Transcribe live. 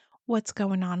what's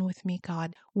going on with me,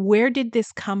 God? Where did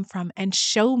this come from? And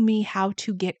show me how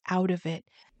to get out of it.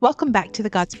 Welcome back to the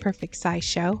God's Perfect Size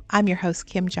Show. I'm your host,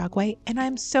 Kim Jagway, and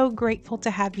I'm so grateful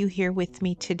to have you here with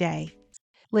me today.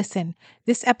 Listen,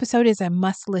 this episode is a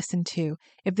must listen to.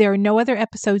 If there are no other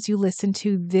episodes you listen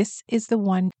to, this is the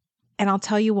one. And I'll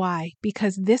tell you why.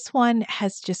 Because this one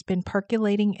has just been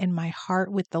percolating in my heart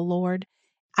with the Lord.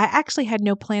 I actually had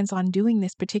no plans on doing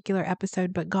this particular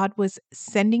episode, but God was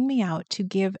sending me out to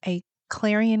give a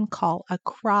clarion call, a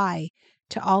cry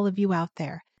to all of you out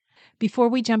there. Before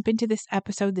we jump into this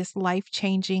episode, this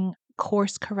life-changing,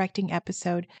 course-correcting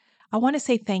episode, I want to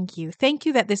say thank you. Thank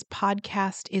you that this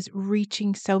podcast is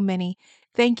reaching so many.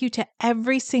 Thank you to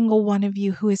every single one of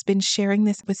you who has been sharing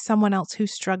this with someone else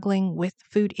who's struggling with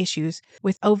food issues,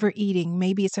 with overeating.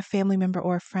 Maybe it's a family member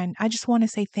or a friend. I just want to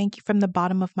say thank you from the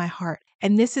bottom of my heart.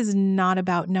 And this is not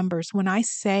about numbers. When I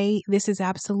say this is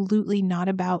absolutely not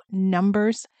about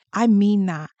numbers, I mean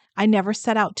that. I never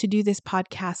set out to do this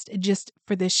podcast just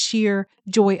for the sheer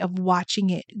joy of watching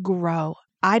it grow.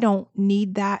 I don't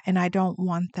need that and I don't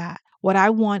want that. What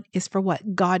I want is for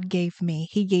what God gave me.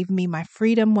 He gave me my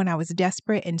freedom when I was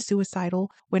desperate and suicidal,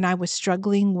 when I was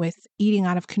struggling with eating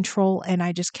out of control, and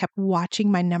I just kept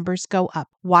watching my numbers go up,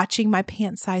 watching my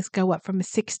pant size go up from a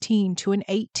 16 to an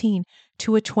 18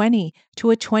 to a 20 to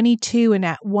a 22. And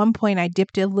at one point I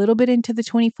dipped a little bit into the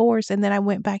 24s and then I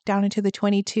went back down into the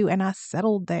 22 and I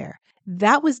settled there.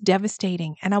 That was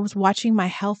devastating. And I was watching my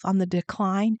health on the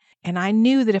decline. And I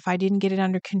knew that if I didn't get it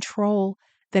under control,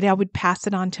 that I would pass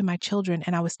it on to my children.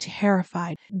 And I was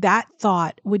terrified. That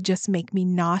thought would just make me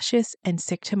nauseous and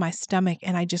sick to my stomach.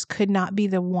 And I just could not be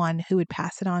the one who would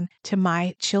pass it on to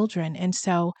my children. And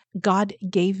so God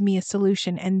gave me a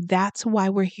solution. And that's why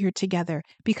we're here together,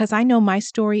 because I know my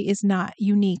story is not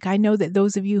unique. I know that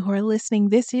those of you who are listening,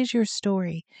 this is your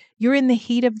story. You're in the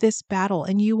heat of this battle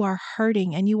and you are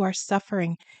hurting and you are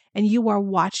suffering and you are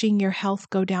watching your health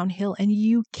go downhill and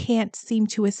you can't seem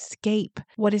to escape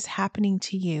what is happening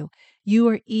to you. You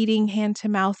are eating hand to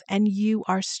mouth and you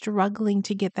are struggling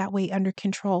to get that weight under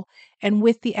control. And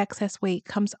with the excess weight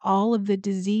comes all of the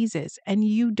diseases, and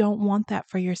you don't want that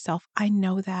for yourself. I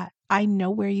know that. I know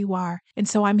where you are. And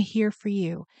so I'm here for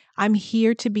you. I'm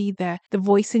here to be the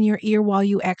voice in your ear while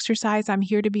you exercise. I'm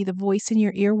here to be the voice in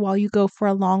your ear while you go for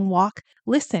a long walk.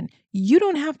 Listen, you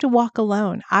don't have to walk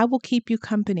alone. I will keep you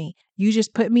company. You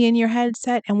just put me in your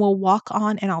headset and we'll walk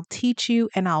on and I'll teach you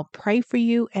and I'll pray for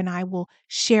you and I will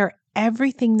share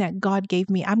everything that God gave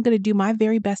me. I'm going to do my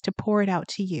very best to pour it out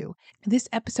to you. This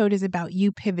episode is about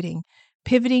you pivoting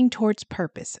towards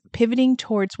purpose, pivoting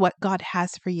towards what God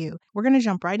has for you. We're going to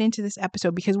jump right into this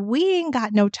episode because we ain't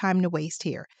got no time to waste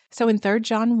here. So in 3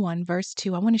 John 1, verse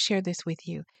 2, I want to share this with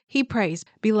you. He prays,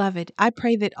 "Beloved, I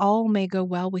pray that all may go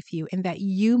well with you and that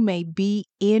you may be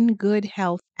in good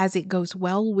health as it goes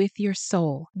well with your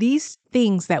soul." These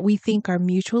things that we think are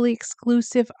mutually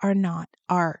exclusive are not.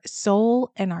 Our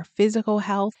soul and our physical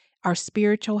health, our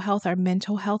spiritual health, our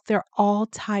mental health, they're all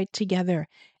tied together.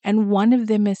 And one of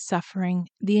them is suffering.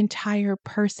 The entire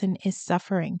person is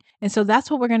suffering. And so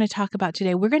that's what we're going to talk about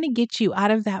today. We're going to get you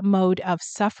out of that mode of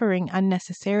suffering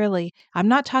unnecessarily. I'm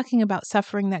not talking about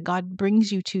suffering that God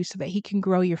brings you to so that He can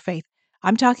grow your faith.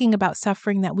 I'm talking about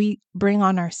suffering that we bring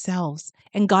on ourselves,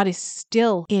 and God is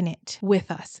still in it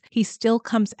with us. He still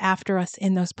comes after us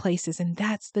in those places, and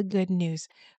that's the good news.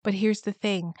 But here's the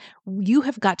thing. You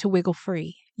have got to wiggle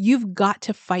free. You've got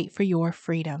to fight for your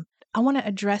freedom. I want to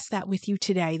address that with you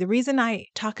today. The reason I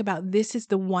talk about this is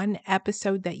the one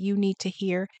episode that you need to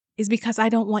hear is because I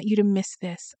don't want you to miss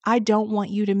this. I don't want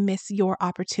you to miss your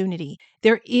opportunity.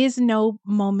 There is no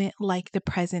moment like the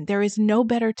present. There is no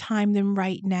better time than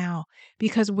right now,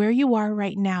 because where you are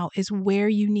right now is where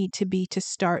you need to be to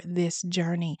start this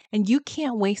journey. And you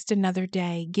can't waste another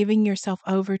day giving yourself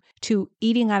over to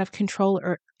eating out of control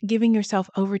or giving yourself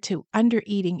over to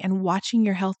undereating and watching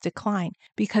your health decline,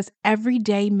 because every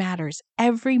day matters.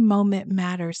 Every moment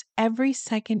matters. Every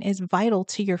second is vital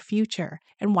to your future.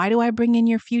 And why do I bring in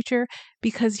your future?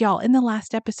 Because y'all, in the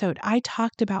last episode, I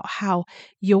talked about how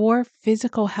your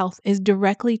physical health is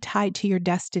directly tied to your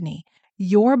destiny.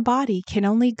 Your body can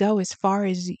only go as far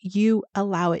as you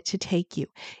allow it to take you.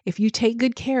 If you take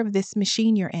good care of this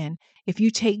machine you're in, if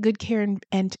you take good care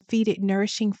and feed it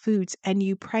nourishing foods and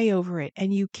you pray over it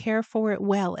and you care for it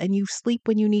well and you sleep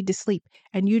when you need to sleep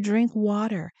and you drink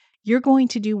water, you're going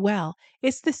to do well.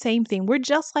 It's the same thing. We're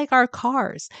just like our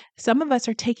cars. Some of us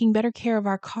are taking better care of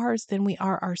our cars than we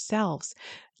are ourselves.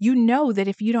 You know that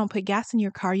if you don't put gas in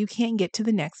your car, you can't get to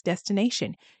the next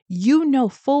destination. You know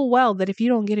full well that if you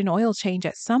don't get an oil change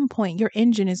at some point, your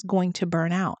engine is going to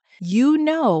burn out. You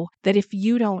know that if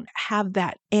you don't have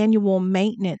that annual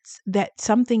maintenance, that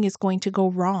something is going to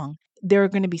go wrong. There are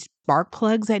going to be spark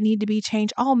plugs that need to be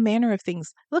changed, all manner of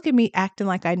things. Look at me acting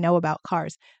like I know about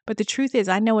cars. But the truth is,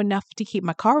 I know enough to keep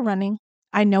my car running.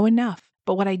 I know enough.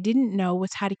 But what I didn't know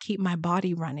was how to keep my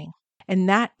body running. And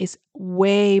that is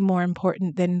way more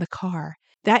important than the car.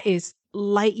 That is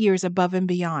light years above and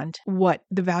beyond what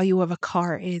the value of a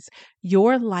car is.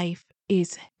 Your life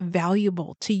is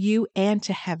valuable to you and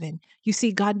to heaven. You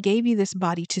see, God gave you this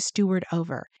body to steward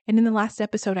over. And in the last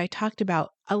episode, I talked about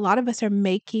a lot of us are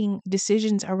making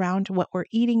decisions around what we're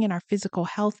eating in our physical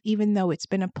health, even though it's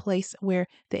been a place where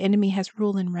the enemy has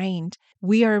ruled and reigned.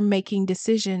 We are making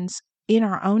decisions in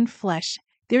our own flesh.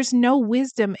 There's no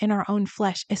wisdom in our own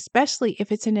flesh, especially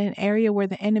if it's in an area where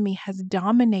the enemy has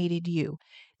dominated you.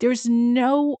 There's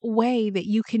no way that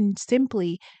you can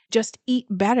simply just eat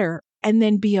better and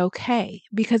then be okay.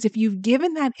 Because if you've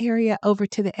given that area over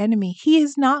to the enemy, he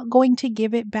is not going to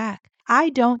give it back. I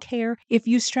don't care if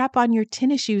you strap on your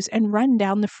tennis shoes and run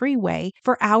down the freeway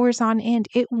for hours on end.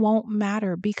 It won't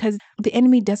matter because the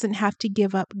enemy doesn't have to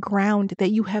give up ground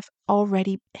that you have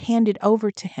already handed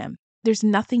over to him. There's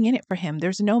nothing in it for him.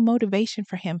 There's no motivation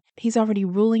for him. He's already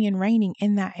ruling and reigning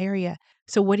in that area.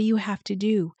 So what do you have to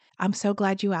do? I'm so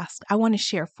glad you asked. I want to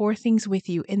share 4 things with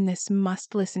you in this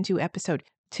must listen to episode.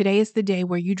 Today is the day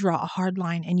where you draw a hard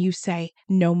line and you say,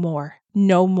 no more,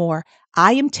 no more.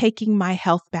 I am taking my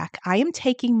health back. I am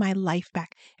taking my life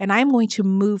back, and I am going to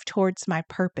move towards my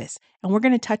purpose. And we're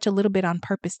going to touch a little bit on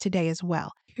purpose today as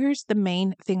well. Here's the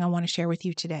main thing I want to share with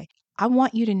you today. I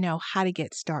want you to know how to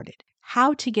get started.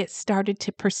 How to get started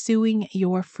to pursuing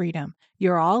your freedom.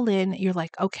 You're all in. You're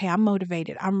like, okay, I'm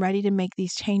motivated. I'm ready to make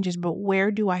these changes, but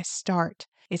where do I start?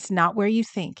 It's not where you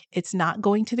think. It's not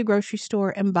going to the grocery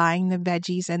store and buying the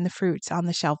veggies and the fruits on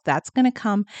the shelf. That's going to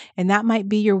come, and that might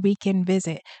be your weekend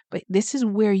visit. But this is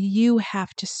where you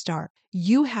have to start.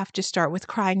 You have to start with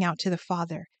crying out to the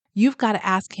Father. You've got to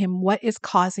ask him what is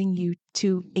causing you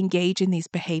to engage in these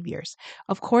behaviors.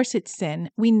 Of course, it's sin.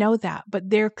 We know that, but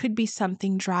there could be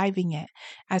something driving it.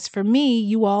 As for me,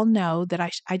 you all know that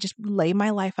I just lay my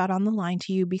life out on the line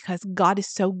to you because God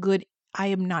is so good. I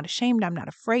am not ashamed. I'm not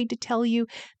afraid to tell you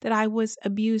that I was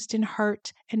abused and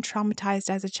hurt and traumatized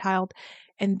as a child.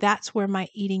 And that's where my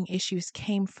eating issues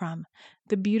came from.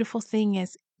 The beautiful thing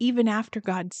is, even after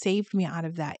God saved me out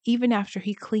of that, even after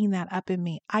he cleaned that up in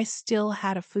me, I still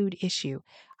had a food issue.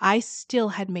 I still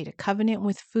had made a covenant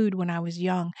with food when I was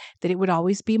young that it would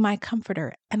always be my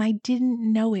comforter. And I didn't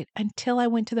know it until I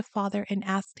went to the Father and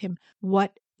asked him,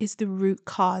 what is the root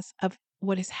cause of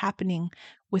what is happening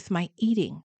with my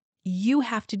eating? You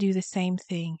have to do the same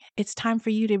thing. It's time for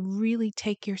you to really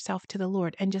take yourself to the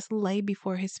Lord and just lay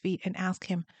before his feet and ask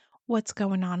him, what's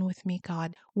going on with me,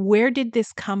 God? Where did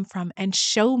this come from? And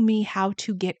show me how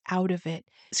to get out of it.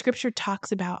 Scripture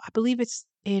talks about, I believe it's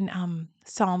in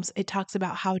Psalms, it talks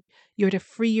about how you're to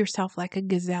free yourself like a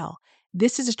gazelle.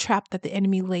 This is a trap that the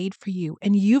enemy laid for you,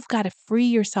 and you've got to free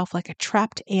yourself like a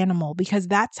trapped animal because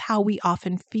that's how we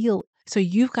often feel. So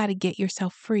you've got to get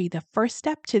yourself free. The first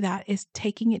step to that is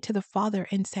taking it to the Father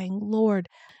and saying, Lord,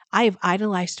 I have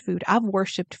idolized food. I've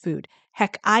worshiped food.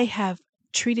 Heck, I have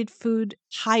treated food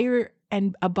higher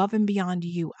and above and beyond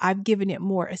you. I've given it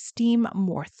more esteem,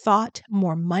 more thought,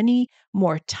 more money,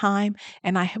 more time,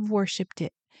 and I have worshiped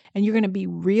it. And you're going to be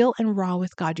real and raw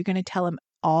with God. You're going to tell him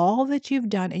all that you've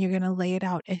done and you're going to lay it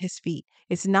out at his feet.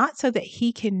 It's not so that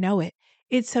he can know it.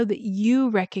 It's so that you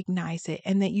recognize it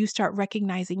and that you start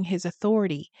recognizing his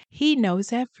authority. He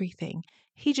knows everything.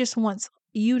 He just wants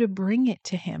you to bring it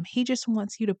to him. He just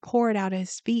wants you to pour it out at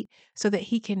his feet so that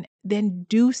he can then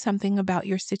do something about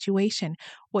your situation.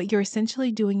 What you're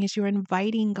essentially doing is you're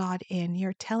inviting God in.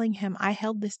 You're telling him, I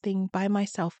held this thing by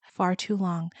myself far too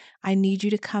long. I need you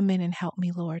to come in and help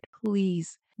me, Lord.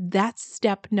 Please. That's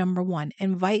step number 1.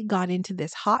 Invite God into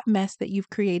this hot mess that you've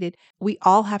created. We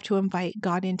all have to invite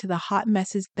God into the hot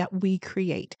messes that we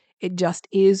create. It just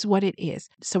is what it is.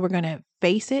 So we're going to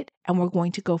face it and we're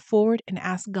going to go forward and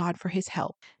ask God for his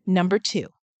help. Number 2,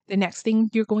 the next thing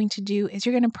you're going to do is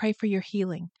you're going to pray for your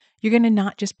healing. You're going to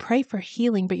not just pray for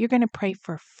healing, but you're going to pray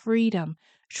for freedom.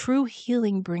 True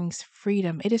healing brings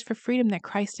freedom. It is for freedom that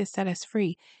Christ has set us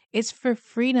free. It's for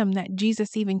freedom that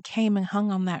Jesus even came and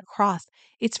hung on that cross.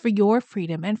 It's for your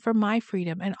freedom and for my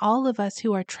freedom and all of us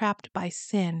who are trapped by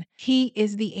sin. He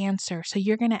is the answer. So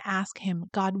you're going to ask him,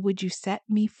 God, would you set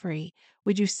me free?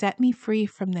 Would you set me free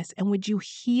from this? And would you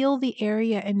heal the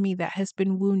area in me that has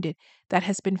been wounded, that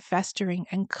has been festering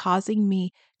and causing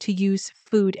me to use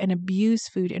food and abuse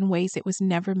food in ways it was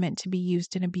never meant to be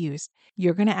used and abused?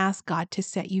 You're going to ask God to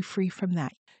set you free from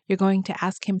that. You're going to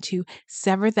ask him to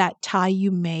sever that tie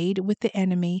you made with the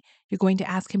enemy. You're going to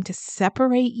ask him to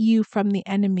separate you from the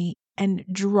enemy and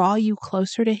draw you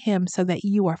closer to him so that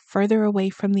you are further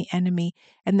away from the enemy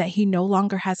and that he no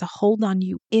longer has a hold on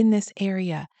you in this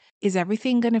area. Is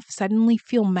everything going to suddenly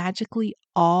feel magically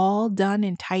all done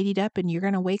and tidied up and you're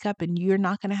going to wake up and you're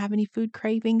not going to have any food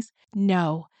cravings?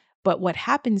 No. But what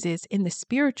happens is in the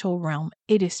spiritual realm,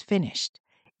 it is finished.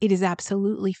 It is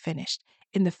absolutely finished.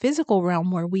 In the physical realm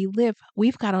where we live,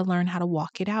 we've got to learn how to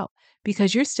walk it out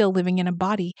because you're still living in a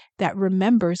body that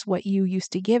remembers what you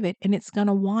used to give it and it's going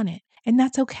to want it. And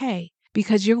that's okay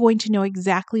because you're going to know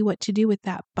exactly what to do with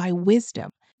that by wisdom.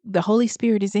 The Holy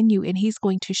Spirit is in you and he's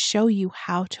going to show you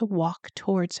how to walk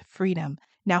towards freedom.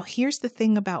 Now, here's the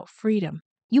thing about freedom.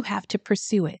 You have to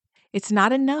pursue it. It's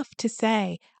not enough to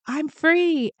say, I'm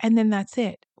free, and then that's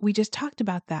it. We just talked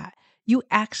about that. You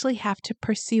actually have to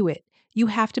pursue it. You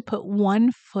have to put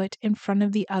one foot in front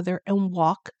of the other and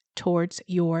walk towards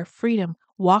your freedom.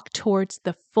 Walk towards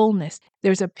the fullness.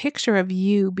 There's a picture of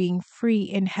you being free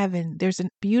in heaven. There's a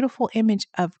beautiful image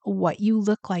of what you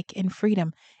look like in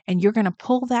freedom. And you're going to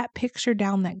pull that picture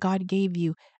down that God gave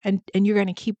you and you're going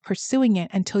to keep pursuing it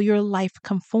until your life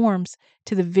conforms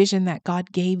to the vision that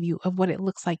God gave you of what it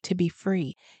looks like to be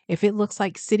free. If it looks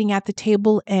like sitting at the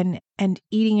table and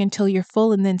eating until you're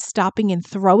full and then stopping and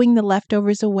throwing the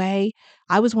leftovers away.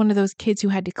 I was one of those kids who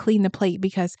had to clean the plate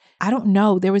because I don't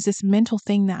know, there was this mental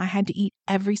thing that I had to eat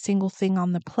every single thing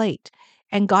on the plate.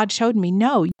 And God showed me,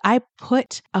 no, I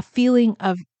put a feeling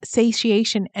of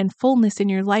satiation and fullness in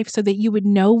your life so that you would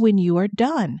know when you are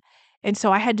done. And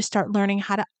so I had to start learning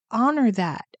how to honor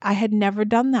that. I had never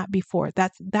done that before.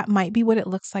 That might be what it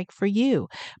looks like for you.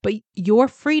 But your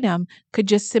freedom could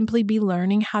just simply be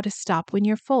learning how to stop when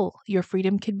you're full. Your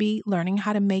freedom could be learning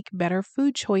how to make better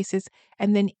food choices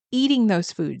and then eating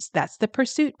those foods. That's the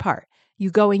pursuit part. You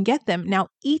go and get them. Now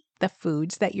eat the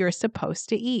foods that you're supposed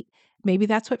to eat. Maybe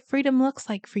that's what freedom looks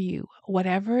like for you.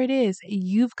 Whatever it is,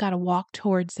 you've got to walk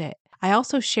towards it. I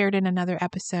also shared in another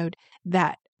episode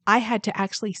that I had to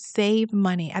actually save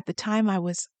money. At the time I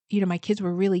was, my kids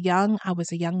were really young. I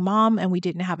was a young mom and we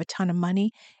didn't have a ton of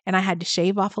money and I had to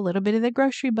shave off a little bit of the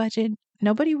grocery budget.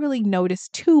 Nobody really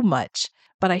noticed too much,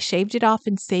 but I shaved it off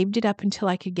and saved it up until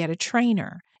I could get a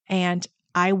trainer. And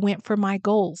I went for my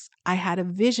goals. I had a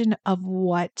vision of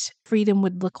what freedom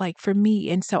would look like for me.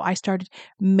 And so I started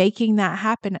making that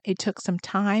happen. It took some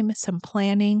time, some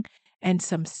planning, and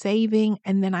some saving.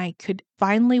 And then I could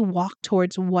finally walk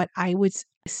towards what I was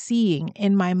seeing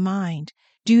in my mind.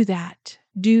 Do that.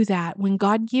 Do that. When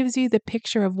God gives you the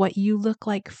picture of what you look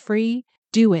like free,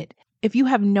 do it. If you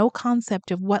have no concept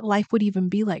of what life would even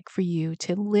be like for you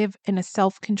to live in a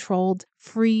self-controlled,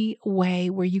 free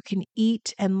way where you can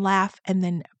eat and laugh and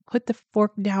then put the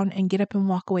fork down and get up and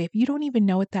walk away. If you don't even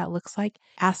know what that looks like,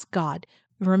 ask God.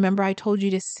 Remember, I told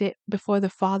you to sit before the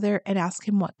Father and ask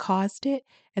him what caused it.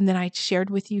 And then I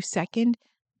shared with you second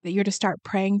that you're to start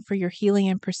praying for your healing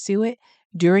and pursue it.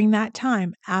 During that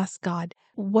time, ask God,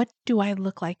 what do I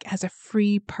look like as a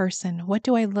free person? What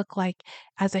do I look like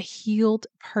as a healed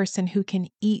person who can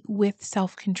eat with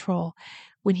self-control?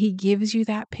 When he gives you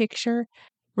that picture,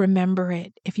 remember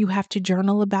it. If you have to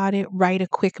journal about it, write a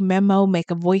quick memo,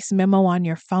 make a voice memo on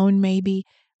your phone maybe.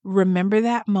 Remember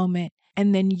that moment.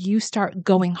 And then you start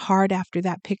going hard after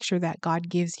that picture that God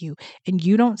gives you. And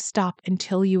you don't stop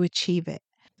until you achieve it.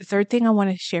 The third thing I want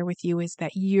to share with you is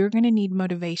that you're going to need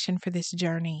motivation for this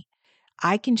journey.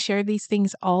 I can share these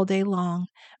things all day long,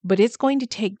 but it's going to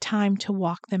take time to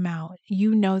walk them out.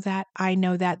 You know that. I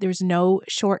know that. There's no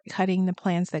shortcutting the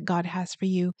plans that God has for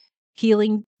you.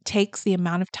 Healing takes the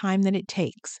amount of time that it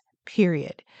takes,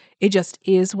 period. It just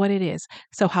is what it is.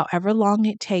 So however long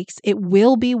it takes, it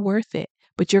will be worth it,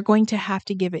 but you're going to have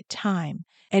to give it time.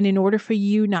 And in order for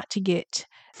you not to get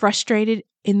frustrated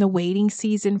in the waiting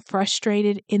season,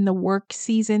 frustrated in the work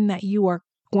season that you are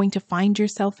going to find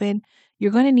yourself in,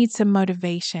 you're going to need some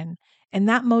motivation. And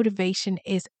that motivation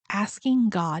is asking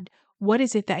God, what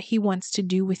is it that he wants to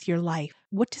do with your life?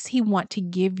 What does he want to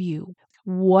give you?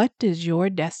 What does your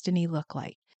destiny look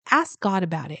like? Ask God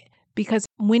about it, because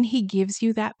when he gives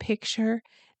you that picture,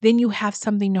 then you have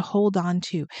something to hold on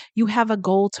to. You have a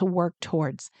goal to work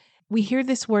towards. We hear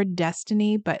this word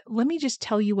destiny, but let me just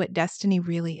tell you what destiny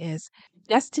really is.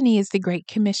 Destiny is the Great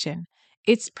Commission.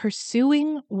 It's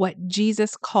pursuing what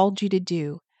Jesus called you to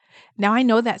do. Now, I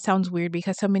know that sounds weird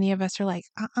because so many of us are like,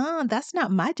 that's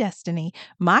not my destiny.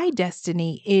 My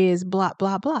destiny is blah,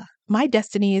 blah, blah. My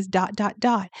destiny is dot, dot,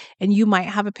 dot. And you might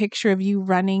have a picture of you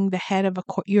running the head of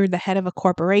you're the head of a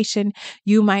corporation.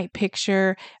 You might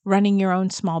picture running your own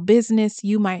small business.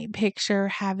 You might picture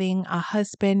having a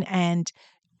husband and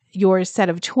your set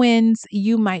of twins.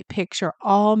 You might picture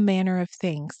all manner of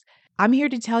things. I'm here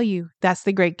to tell you that's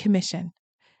the Great Commission.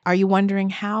 Are you wondering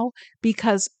how?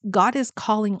 Because God is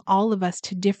calling all of us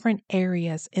to different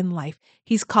areas in life.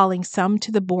 He's calling some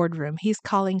to the boardroom. He's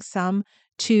calling some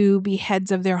to be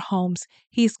heads of their homes.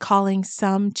 He's calling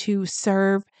some to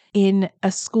serve in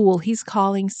a school. He's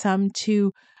calling some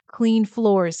to clean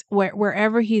floors.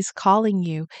 Wherever He's calling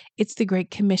you, it's the Great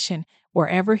Commission.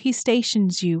 Wherever He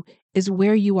stations you is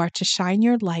where you are to shine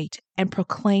your light and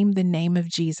proclaim the name of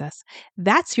Jesus.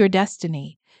 That's your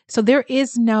destiny. So there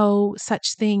is no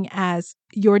such thing as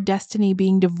your destiny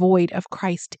being devoid of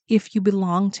Christ if you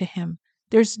belong to Him.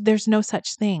 There's no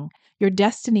such thing. Your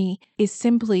destiny is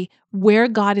simply where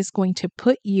God is going to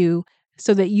put you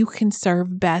so that you can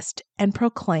serve best and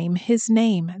proclaim His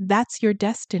name. That's your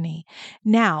destiny.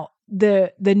 Now,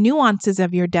 the nuances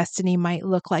of your destiny might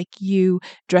look like you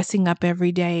dressing up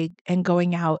every day and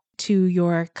going out to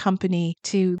your company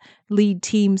to lead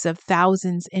teams of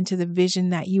thousands into the vision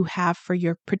that you have for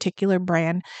your particular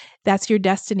brand. That's your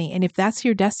destiny. And if that's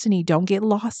your destiny, don't get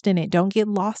lost in it. Don't get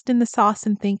lost in the sauce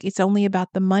and think it's only about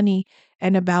the money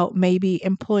and about maybe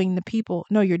employing the people.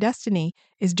 No, your destiny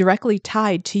is directly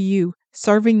tied to you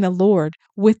serving the Lord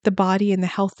with the body and the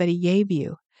health that He gave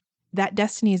you. That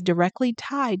destiny is directly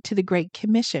tied to the Great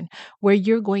Commission, where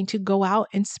you're going to go out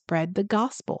and spread the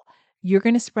gospel. You're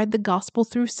going to spread the gospel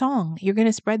through song. You're going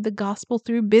to spread the gospel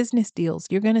through business deals.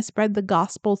 You're going to spread the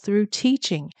gospel through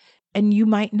teaching. And you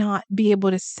might not be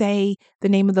able to say the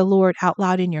name of the Lord out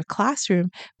loud in your classroom,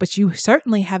 but you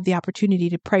certainly have the opportunity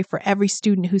to pray for every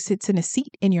student who sits in a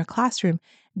seat in your classroom.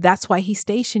 That's why He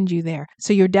stationed you there.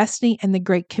 So your destiny and the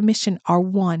Great Commission are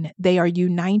one. They are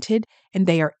united and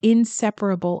they are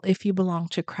inseparable if you belong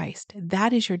to Christ.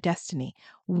 That is your destiny.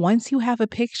 Once you have a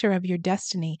picture of your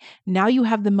destiny, now you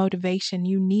have the motivation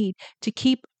you need to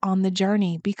keep on the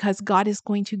journey because God is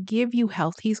going to give you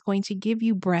health. He's going to give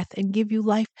you breath and give you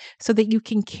life so that you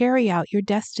can carry out your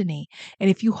destiny. And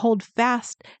if you hold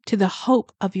fast to the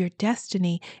hope of your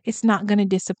destiny, it's not going to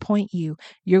disappoint you.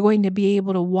 You're going to be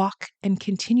able to walk and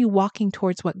continue walking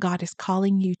towards what God is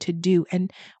calling you to do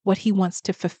and what He wants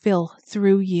to fulfill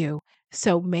through you.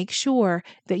 So make sure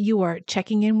that you are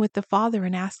checking in with the Father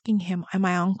and asking Him, am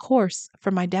I on course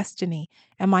for my destiny?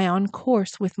 Am I on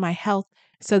course with my health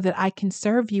so that I can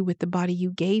serve you with the body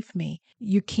you gave me?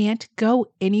 You can't go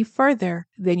any further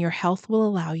than your health will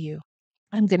allow you.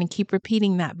 I'm going to keep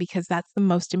repeating that because that's the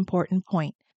most important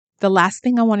point. The last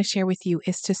thing I want to share with you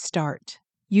is to start.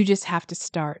 You just have to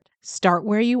start. Start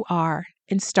where you are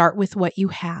and start with what you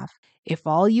have. If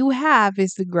all you have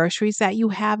is the groceries that you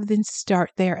have, then start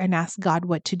there and ask God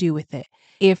what to do with it.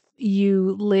 If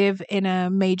you live in a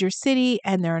major city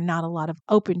and there are not a lot of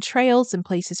open trails and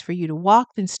places for you to walk,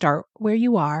 then start where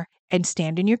you are and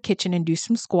stand in your kitchen and do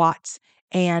some squats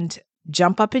and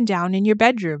jump up and down in your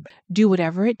bedroom. Do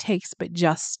whatever it takes, but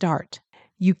just start.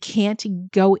 You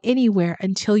can't go anywhere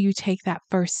until you take that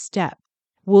first step.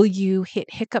 Will you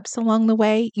hit hiccups along the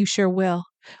way? You sure will.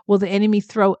 Will the enemy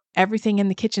throw everything in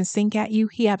the kitchen sink at you?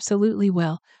 He absolutely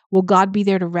will. Will God be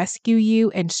there to rescue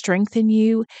you and strengthen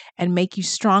you and make you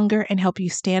stronger and help you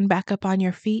stand back up on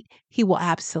your feet? He will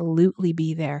absolutely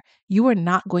be there. You are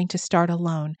not going to start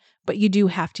alone, but you do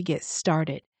have to get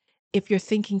started. If you're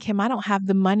thinking, Kim, I don't have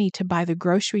the money to buy the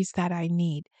groceries that I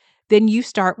need, then you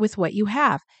start with what you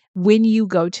have. When you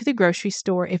go to the grocery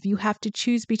store, if you have to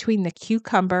choose between the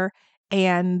cucumber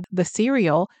and the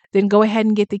cereal, then go ahead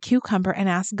and get the cucumber and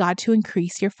ask God to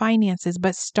increase your finances,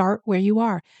 but start where you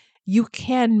are. You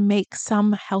can make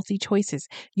some healthy choices.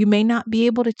 You may not be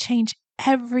able to change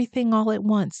everything all at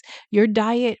once. Your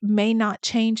diet may not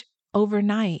change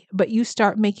overnight, but you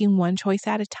start making one choice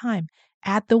at a time.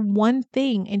 Add the one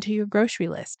thing into your grocery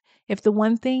list. If the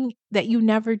one thing that you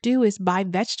never do is buy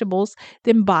vegetables,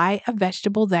 then buy a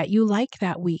vegetable that you like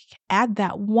that week. Add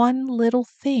that one little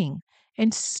thing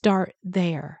and start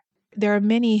there. There are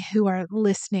many who are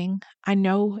listening. I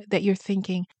know that you're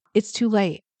thinking, it's too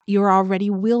late. You're already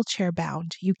wheelchair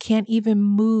bound. You can't even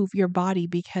move your body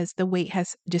because the weight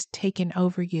has just taken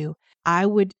over you. I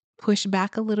would push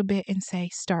back a little bit and say,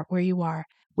 start where you are.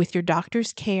 With your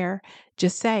doctor's care,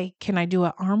 just say, can I do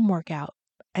an arm workout?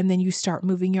 And then you start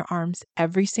moving your arms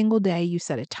every single day. You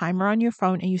set a timer on your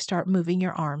phone and you start moving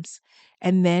your arms.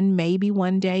 And then maybe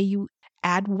one day you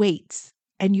add weights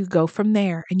and you go from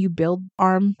there and you build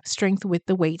arm strength with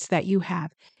the weights that you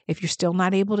have. If you're still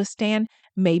not able to stand,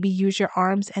 maybe use your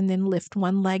arms and then lift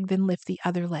one leg, then lift the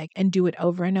other leg, and do it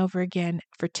over and over again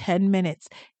for 10 minutes.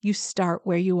 You start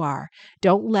where you are.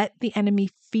 Don't let the enemy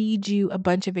feed you a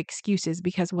bunch of excuses,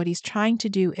 because what he's trying to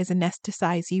do is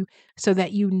anesthetize you so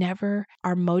that you never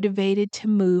are motivated to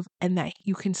move and that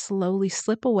you can slowly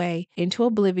slip away into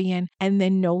oblivion and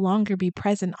then no longer be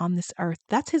present on this earth.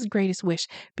 That's his greatest wish,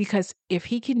 because if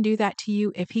he can do that to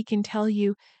you, if he can tell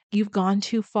you you've gone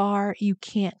too far, you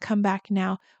can't come back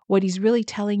now, what he's really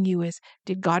telling you is,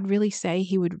 did God really say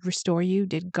he would restore you?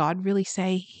 Did God really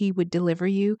say he would deliver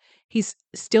you? He's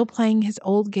still playing his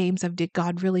old games of, did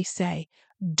God really say?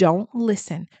 Don't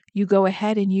listen. You go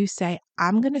ahead and you say,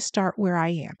 I'm going to start where I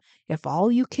am. If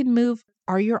all you can move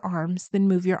are your arms, then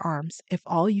move your arms. If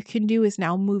all you can do is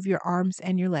now move your arms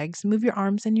and your legs, move your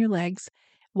arms and your legs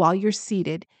while you're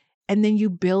seated, and then you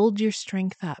build your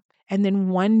strength up. And then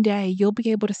one day you'll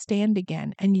be able to stand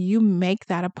again, and you make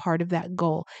that a part of that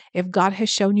goal. If God has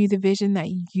shown you the vision that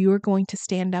you're going to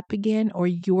stand up again, or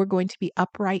you're going to be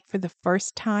upright for the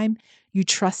first time, you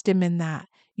trust him in that.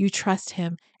 You trust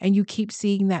him and you keep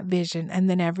seeing that vision. And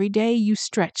then every day you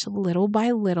stretch little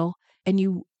by little and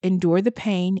you endure the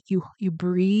pain. You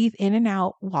breathe in and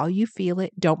out while you feel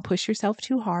it. Don't push yourself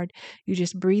too hard. You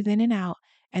just breathe in and out.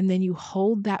 And then you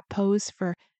hold that pose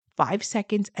for 5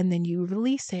 seconds and then you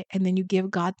release it and then you give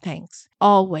God thanks.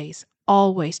 Always,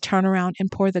 always turn around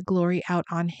and pour the glory out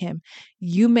on him.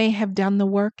 You may have done the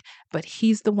work, but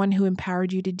he's the one who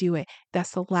empowered you to do it.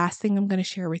 That's the last thing I'm going to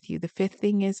share with you. The fifth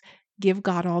thing is give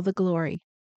God all the glory.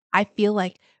 I feel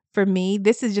like for me,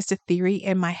 this is just a theory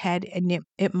in my head and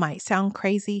it might sound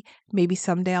crazy. Maybe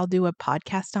someday I'll do a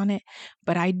podcast on it.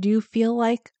 But I do feel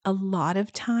like a lot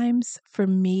of times for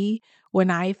me, when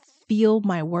I feel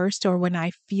my worst or when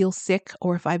I feel sick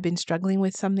or if I've been struggling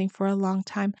with something for a long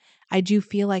time, I do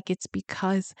feel like it's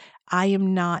because I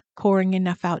am not pouring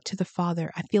enough out to the Father.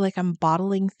 I feel like I'm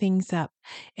bottling things up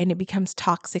and it becomes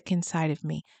toxic inside of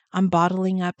me. I'm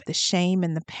bottling up the shame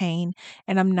and the pain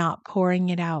and I'm not pouring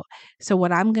it out. So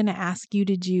what I'm going to ask you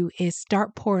to do is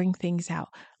start pouring things out.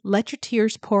 Let your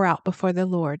tears pour out before the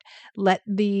Lord. Let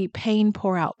the pain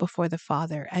pour out before the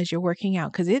Father as you're working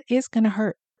out, because it is going to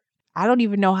hurt. I don't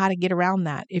even know how to get around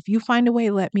that. If you find a way,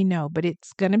 let me know, but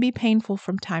it's going to be painful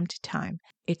from time to time.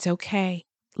 It's okay.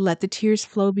 Let the tears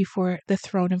flow before the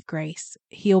throne of grace.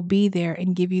 He'll be there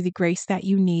and give you the grace that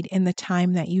you need in the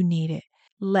time that you need it.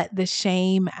 Let the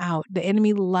shame out. The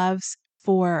enemy loves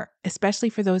especially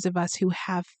for those of us who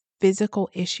have physical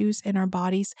issues in our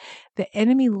bodies, the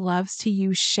enemy loves to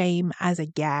use shame as a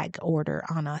gag order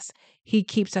on us. He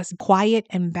keeps us quiet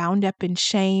and bound up in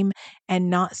shame and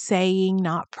not saying,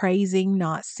 not praising,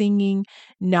 not singing,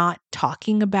 not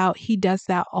talking about. He does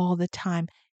that all the time.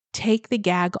 Take the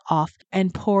gag off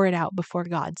and pour it out before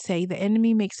God. Say, the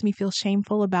enemy makes me feel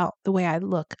shameful about the way I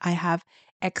look. I have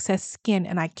excess skin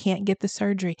and I can't get the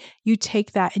surgery. You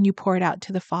take that and you pour it out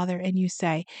to the Father and you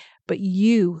say, but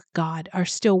you, God, are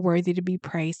still worthy to be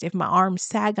praised. If my arms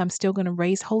sag, I'm still going to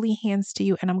raise holy hands to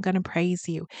you and I'm going to praise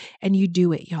you. And you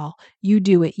do it, y'all. You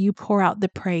do it. You pour out the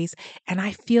praise. And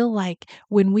I feel like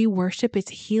when we worship, it's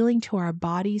healing to our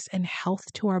bodies and health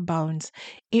to our bones.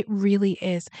 It really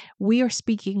is. We are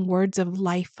speaking words of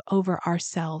life over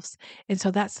ourselves. And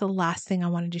so that's the last thing I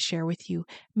wanted to share with you.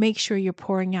 Make sure you're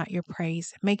pouring out your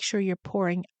praise. Make sure you're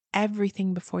pouring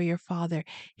everything before your Father.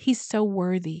 He's so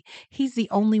worthy. He's the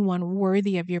only one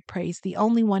worthy of your praise, the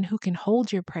only one who can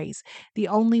hold your praise, the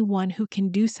only one who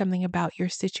can do something about your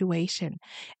situation.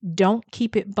 Don't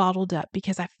keep it bottled up,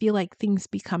 because I feel like things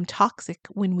become toxic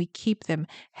when we keep them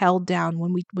held down.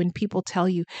 When people tell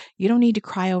you, you don't need to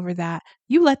cry over that.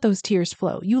 You let those tears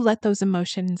flow. You let those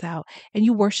emotions out and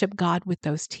you worship God with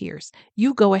those tears.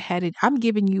 You go ahead and I'm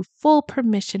giving you full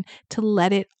permission to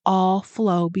let it all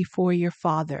flow before your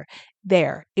Father.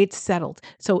 There, it's settled.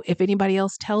 So if anybody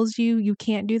else tells you you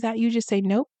can't do that, you just say,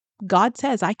 nope. God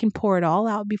says I can pour it all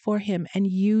out before him, and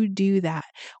you do that.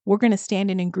 We're going to stand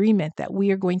in agreement that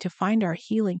we are going to find our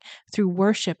healing through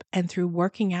worship and through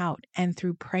working out and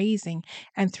through praising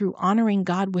and through honoring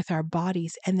God with our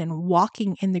bodies and then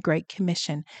walking in the Great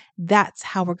Commission. That's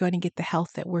how we're going to get the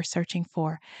health that we're searching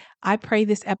for. I pray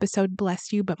this episode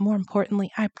bless you, but more importantly,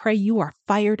 I pray you are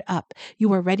fired up.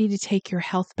 You are ready to take your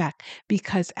health back,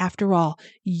 because after all,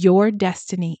 your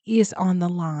destiny is on the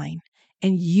line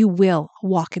and you will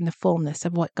walk in the fullness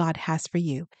of what God has for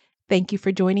you. Thank you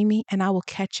for joining me, and I will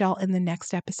catch y'all in the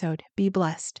next episode. Be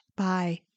blessed. Bye.